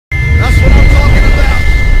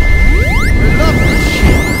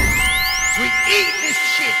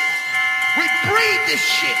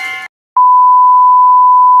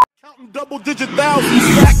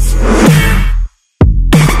these facts.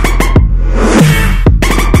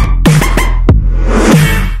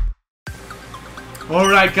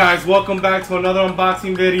 Alright guys, welcome back to another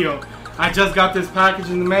unboxing video. I just got this package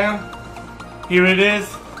in the mail. Here it is,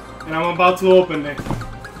 and I'm about to open it.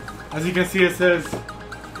 As you can see, it says,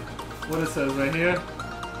 what it says right here,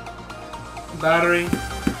 battery,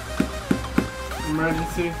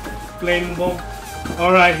 emergency, flammable.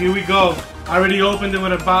 Alright, here we go. I already opened it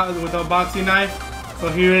with a boxing knife, so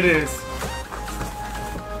here it is.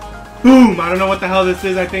 Boom! I don't know what the hell this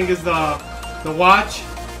is. I think it's the watch.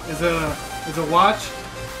 It's a watch.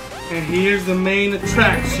 And here's the main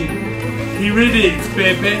attraction. Here it is,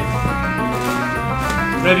 baby.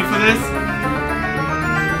 Ready for this?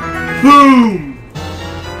 Boom!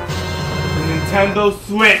 The Nintendo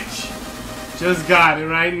Switch. Just got it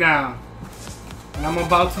right now. And I'm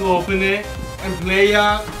about to open it and play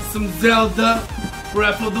some Zelda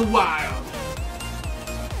Breath of the Wild.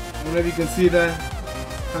 I don't know if you can see that.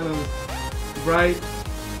 Kind of bright.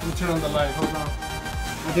 Let me turn on the light. Hold on.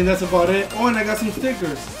 I think that's about it. Oh, and I got some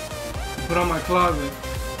stickers to put on my closet.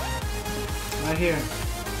 Right here.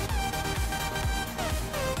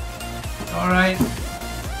 Alright.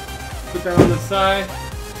 Put that on the side.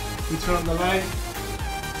 We turn on the light.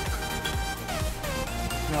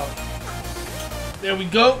 No. There we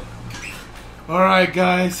go. Alright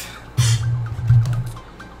guys.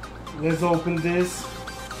 Let's open this.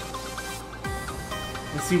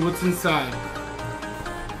 Let's see what's inside.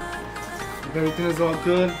 If everything is all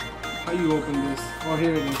good, how you open this? Oh,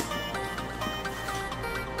 here it is.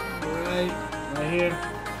 Alright, right here.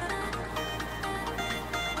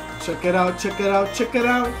 Check it out, check it out, check it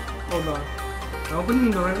out. Hold on. Am I opening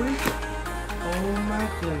it the right way? Oh my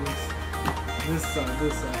goodness. This side,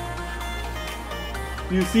 this side.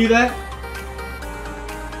 Do you see that?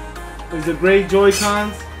 There's the gray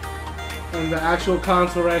Joy-Cons and the actual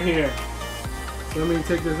console right here. So let me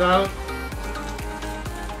take this out.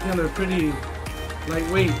 Yeah, they're pretty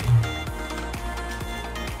lightweight.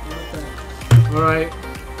 Alright.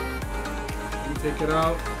 Let me take it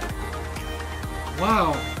out.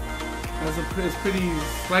 Wow. It's pretty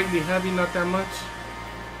slightly heavy, not that much.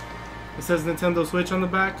 It says Nintendo Switch on the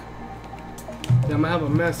back. Damn, I have a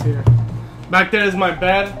mess here. Back there is my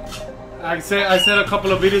bed. I said a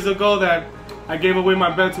couple of videos ago that I gave away my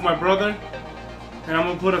bed to my brother. And I'm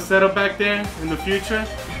gonna put a setup back there in the future.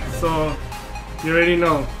 So you already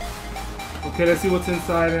know. Okay, let's see what's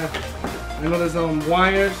inside. I know there's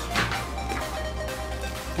wires.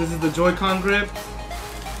 This is the Joy-Con grip.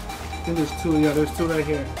 I think there's two. Yeah, there's two right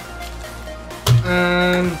here.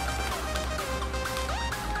 And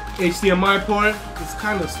HDMI port. It's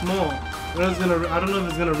kind of small. I don't know if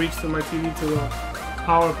it's gonna reach to my TV to the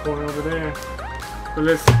power port over there. But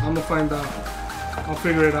I'm gonna find out. I'll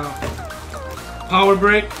figure it out. Power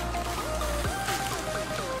brick.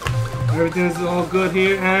 Everything is all good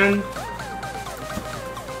here, and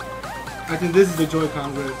I think this is the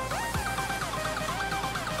Joy-Con grip.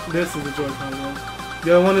 This is the Joy-Con grip.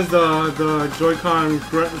 The other one is the Joy-Con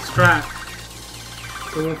strap,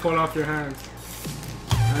 so it won't fall off your hands.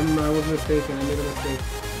 I was mistaken. I made a mistake.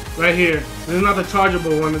 Right here. This is not the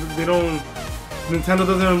chargeable one. Nintendo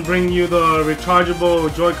doesn't bring you the rechargeable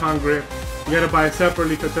Joy-Con grip. You gotta buy it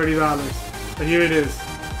separately for $30. But here it is.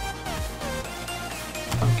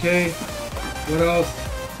 Okay. What else?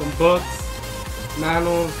 Some books,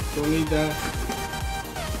 manuals. Don't need that.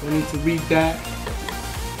 Don't need to read that.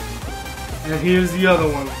 And here's the other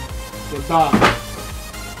one, the dock.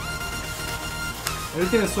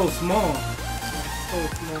 Everything is so small. So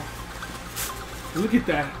small. Look at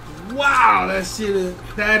that. Wow,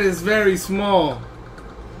 that is very small.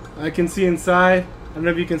 I can see inside. I don't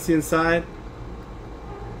know if you can see inside.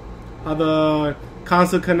 How the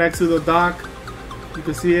console connects to the dock. You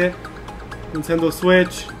can see it. Nintendo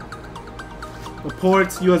Switch. The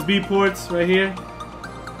ports, USB ports right here.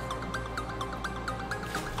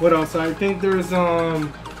 What else? I think there's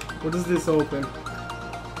what does this open?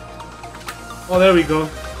 Oh, there we go.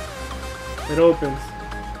 It opens.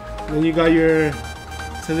 And then you got your, it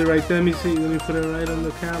says it right there. Let me see. Let me put it right on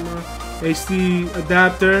the camera. AC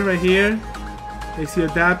adapter right here. AC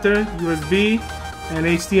adapter, USB, and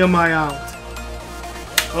HDMI out.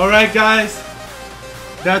 Alright guys,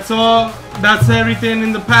 that's all. That's everything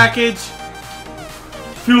in the package.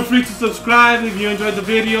 Feel free to subscribe if you enjoyed the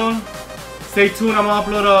video. Stay tuned, I'm gonna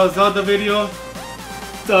upload a Zelda video.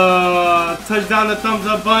 Touch down the thumbs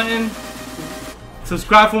up button.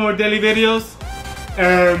 Subscribe for more daily videos.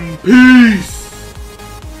 And peace!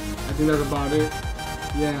 I think that's about it.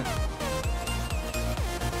 Yeah.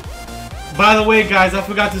 By the way guys, I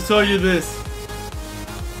forgot to show you this.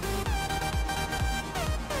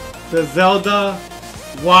 the Zelda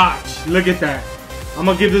watch. Look at that. I'm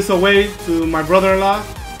gonna give this away to my brother-in-law.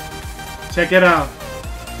 Check it out.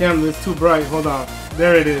 Damn, it's too bright. Hold on.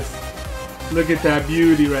 There it is. Look at that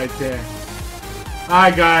beauty right there.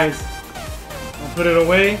 Alright guys. I'll put it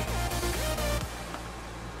away.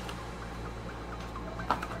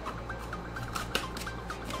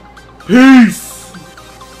 Peace!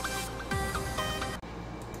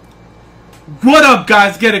 What up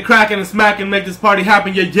guys? Get it cracking and smacking, make this party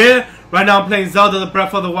happen, yeah. Right now I'm playing Zelda the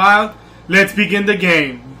Breath of the Wild. Let's begin the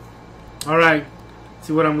game. Alright.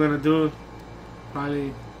 See what I'm gonna do.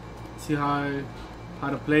 Probably see how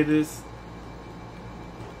to play this.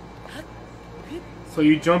 So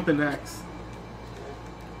you jump in X.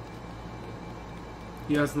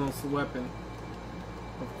 He has no weapon.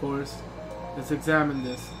 Of course. Let's examine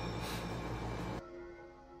this.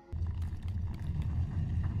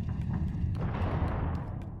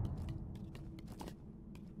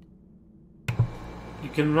 You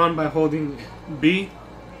can run by holding B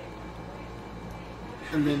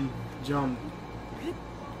and then jump.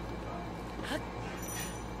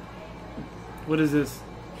 What is this?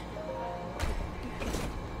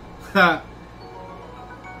 Ha!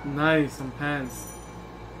 Nice, some pants.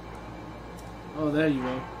 Oh, there you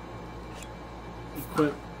go.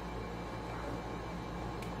 Equip.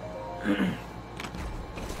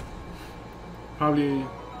 Probably,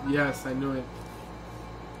 yes, I knew it.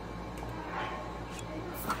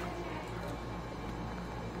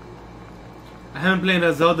 I haven't played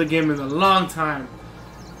a Zelda game in a long time.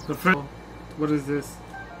 The first, what is this?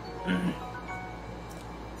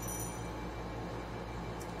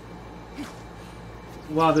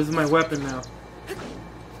 Wow, this is my weapon now.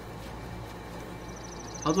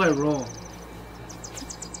 How do I roll?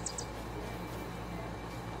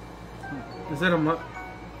 Is that a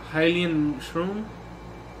Hylian shroom?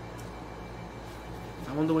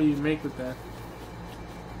 I wonder what you make with that.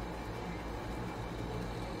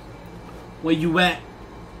 Where you at?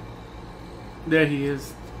 There he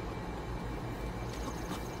is.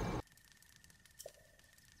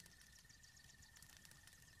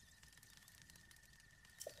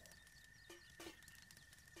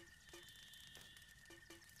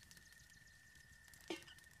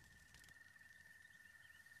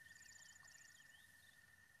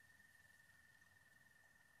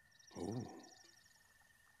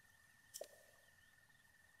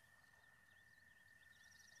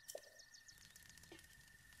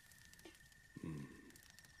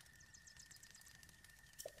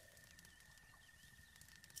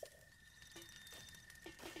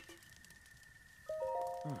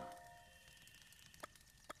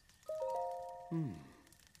 Oh.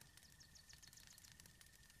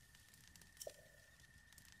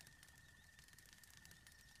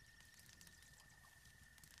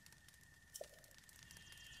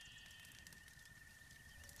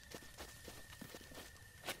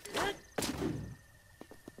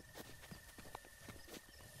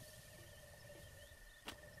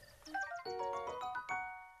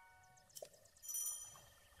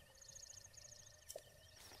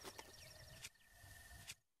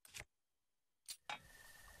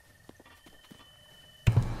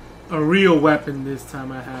 A real weapon this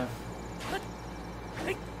time I have.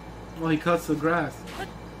 Well, he cuts the grass.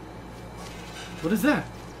 What is that?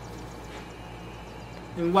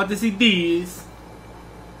 And what does he do?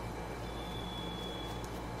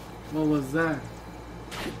 What was that?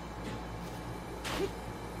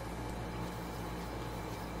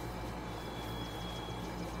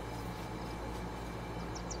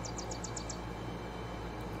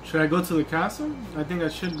 Should I go to the castle? I think I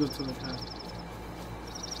should go to the castle.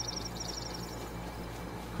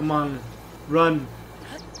 Come on, run.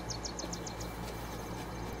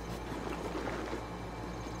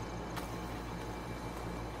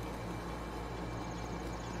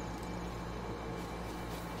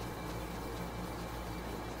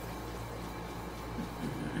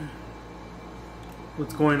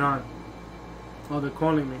 What's going on? Oh, they're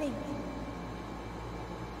calling me. Think.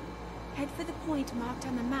 Head for the point marked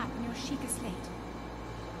on the map on your Sheikah slate.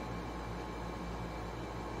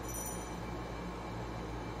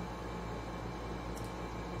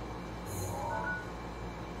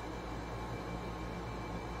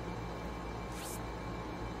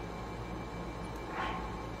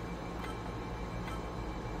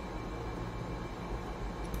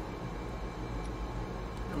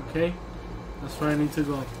 Okay, that's where I need to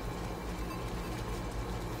go.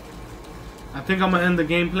 I think I'm gonna end the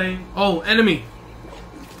gameplay. Oh, enemy!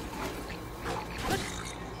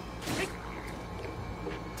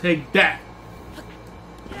 Take that!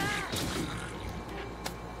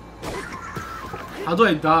 How do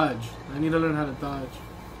I dodge? I need to learn how to dodge.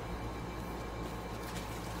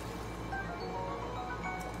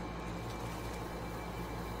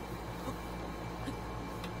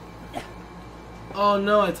 Oh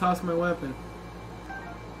no, I tossed my weapon.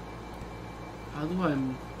 How do I...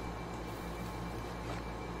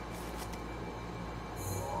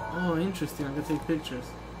 Oh, interesting. I can take pictures.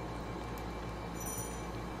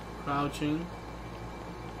 Crouching.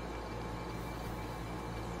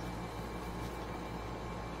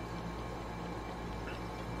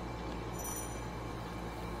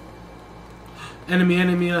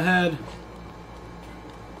 Enemy ahead.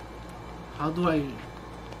 How do I...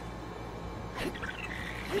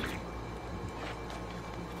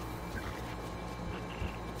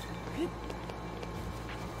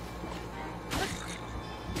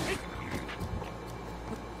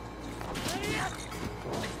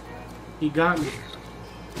 He got me.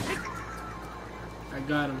 I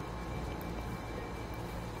got him.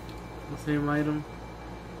 The same item.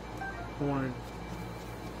 Horn.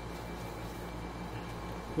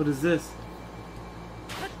 What is this?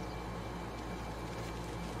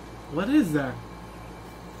 What is that?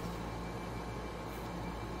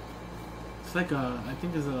 It's like a, I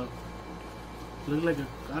think it's a, look like a,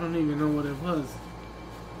 I don't even know what it was.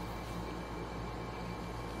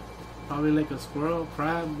 Probably like a squirrel,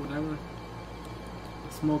 crab, whatever.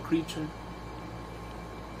 A small creature.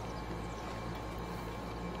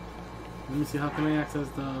 Let me see, how can I access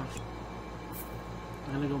the... I'm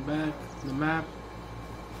gonna go back, the map.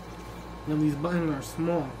 And these buttons are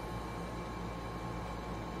small.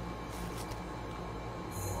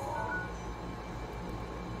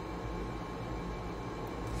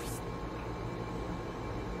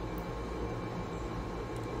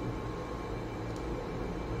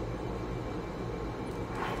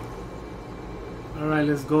 Alright,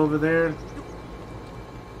 let's go over there.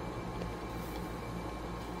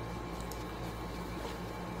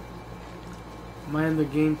 Might end the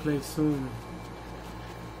gameplay soon.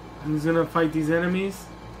 I'm just gonna fight these enemies.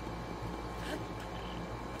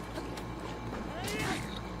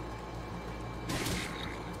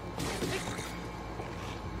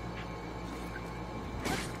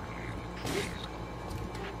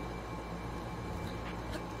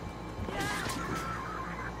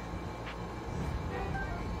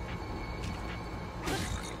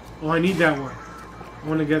 Oh, I need that one. I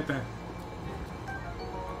want to get that.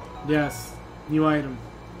 Yes, new item.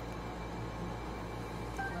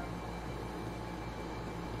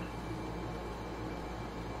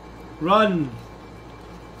 Run!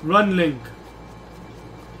 Run, Link!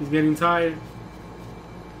 He's getting tired.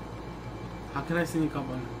 How can I sneak up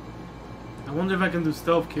on him? I wonder if I can do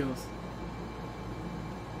stealth kills.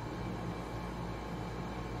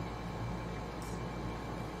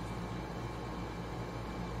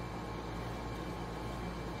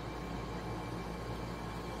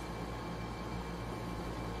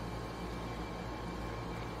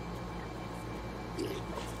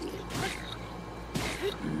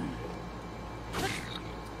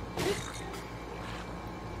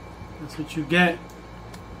 That's what you get.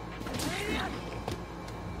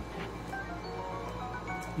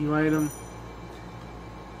 New item.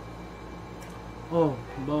 Oh,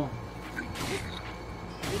 bow.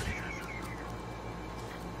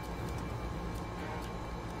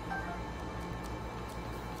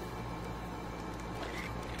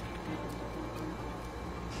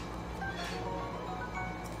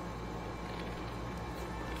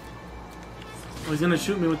 Oh, he's gonna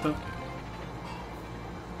shoot me with the...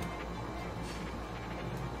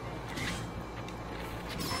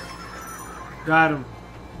 Got him.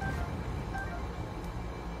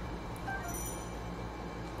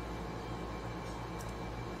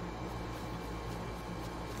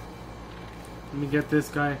 Let me get this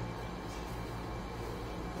guy.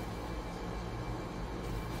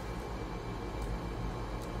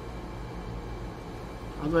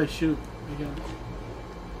 How do I shoot again?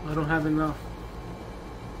 I don't have enough.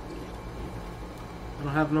 I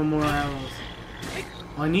don't have no more arrows.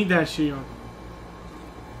 Oh, I need that shield.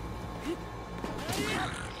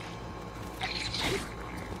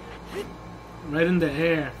 Right in the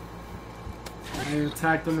air. I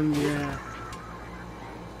attacked them in the air.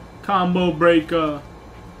 Combo breaker.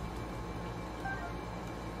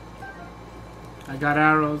 I got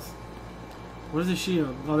arrows. Where's the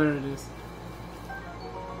shield? Oh, there it is.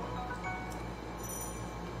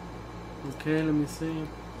 Okay, let me see.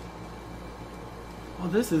 Oh,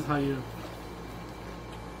 this is how you...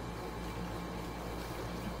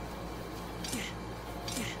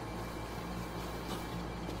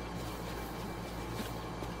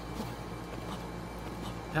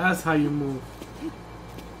 That's how you move.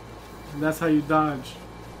 And that's how you dodge.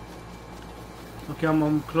 Okay,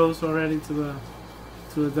 I'm close already to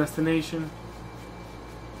the destination.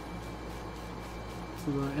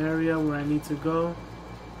 To the area where I need to go.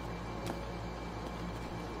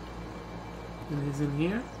 And he's in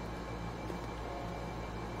here.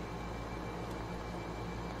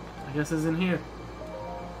 I guess it's in here.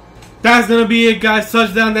 That's gonna be it, guys.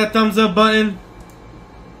 Touch down that thumbs up button.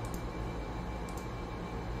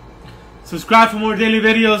 Subscribe for more daily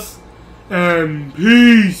videos. And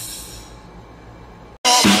peace.